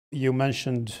You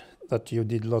mentioned that you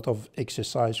did a lot of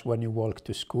exercise when you walked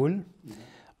to school,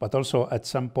 but also at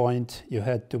some point you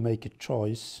had to make a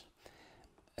choice,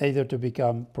 either to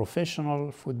become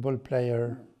professional football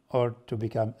player or to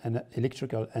become an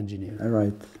electrical engineer.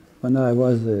 Right. When I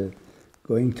was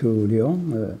going to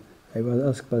Lyon, I was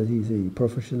asked by the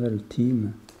professional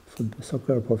team,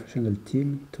 soccer professional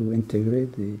team, to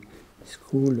integrate the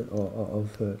school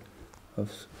of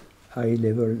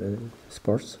high-level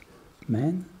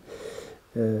sportsmen.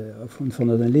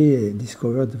 Unfortunately,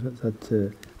 discovered that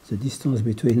the distance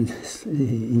between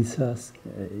INSA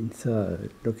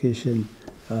location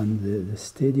and the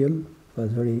stadium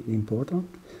was very important,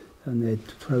 and I had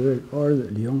to travel all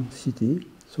Lyon city.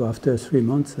 So after 3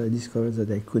 months, I discovered that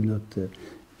I could not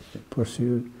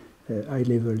pursue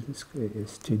high-level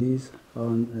studies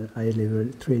on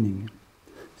high-level training.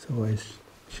 So I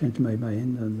changed my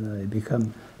mind and I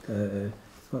became a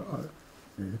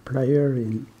player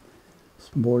in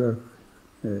smaller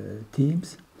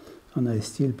teams, and I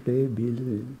still play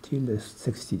till the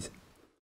 60s.